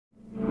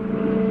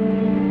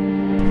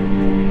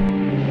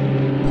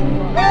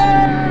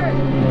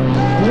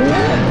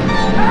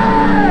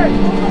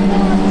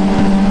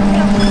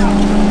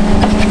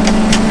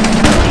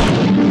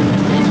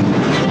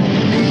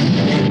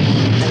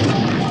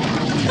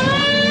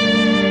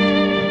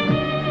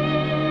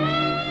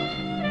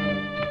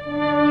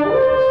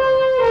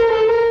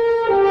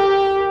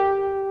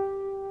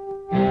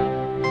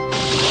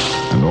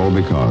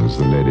knows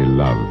the lady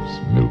loves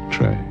milk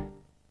tray.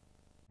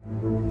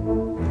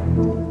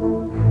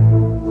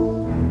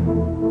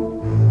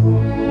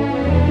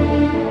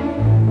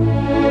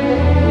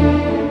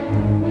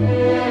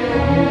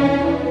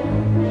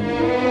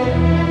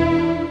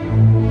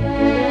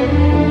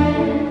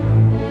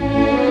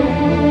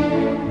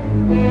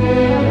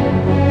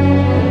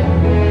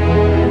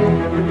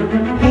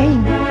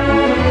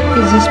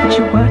 Is this what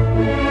you want?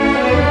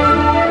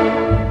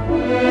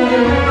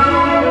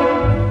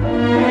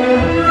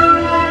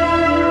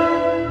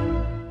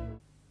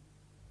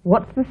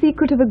 What's the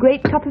secret of a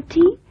great cup of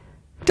tea?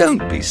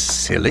 Don't be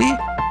silly.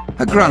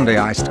 A grande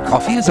iced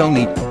coffee is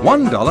only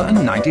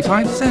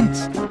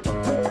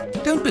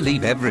 $1.95. Don't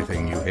believe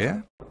everything you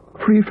hear.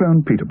 Free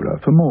phone Peterborough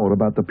for more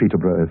about the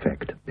Peterborough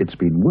effect. It's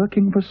been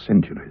working for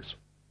centuries.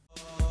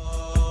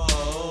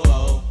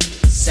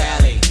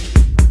 Sally,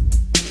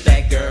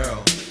 that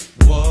girl.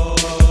 Whoa,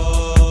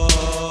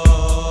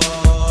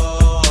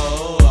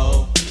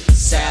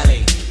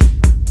 Sally,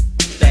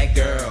 that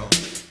girl.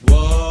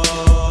 Whoa,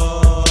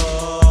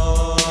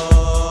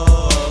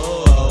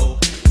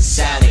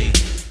 Sally,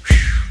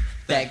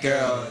 that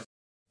girl.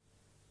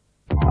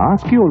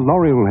 Ask your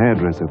L'Oreal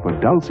hairdresser for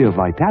Dulcia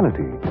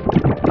Vitality.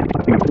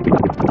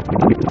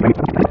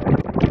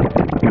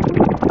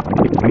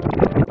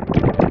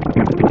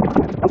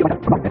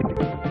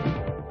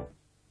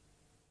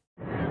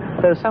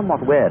 Though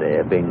somewhat wary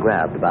of being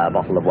grabbed by a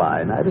bottle of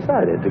wine, I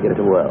decided to give it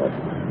a whirl.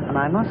 And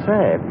I must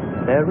say,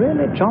 they're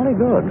really jolly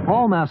good.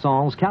 Paul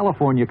Masson's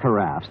California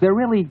carafes. They're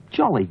really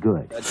jolly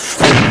good.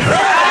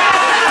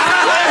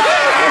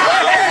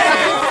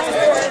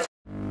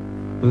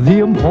 The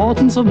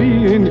importance of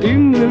being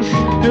English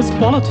is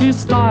quality,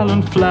 style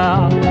and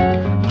flair.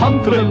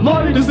 Humphrey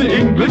Lloyd is the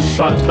English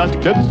shirt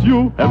that gets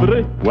you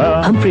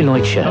everywhere. Humphrey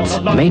Lloyd shirts,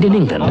 made in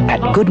England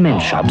at good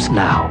men's shops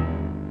now.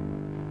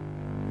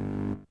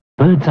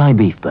 Bird's Eye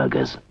beef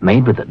burgers,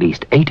 made with at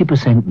least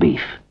 80%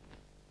 beef.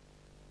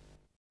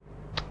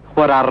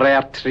 What a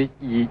rare treat.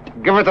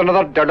 Give us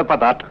another dollop of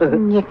that.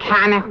 You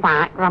can't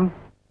whack them.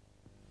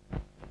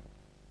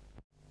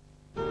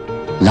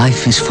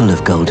 Life is full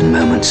of golden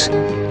moments.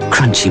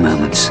 Crunchy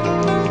moments.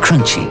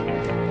 Crunchy.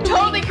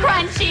 Totally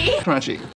crunchy. Crunchy.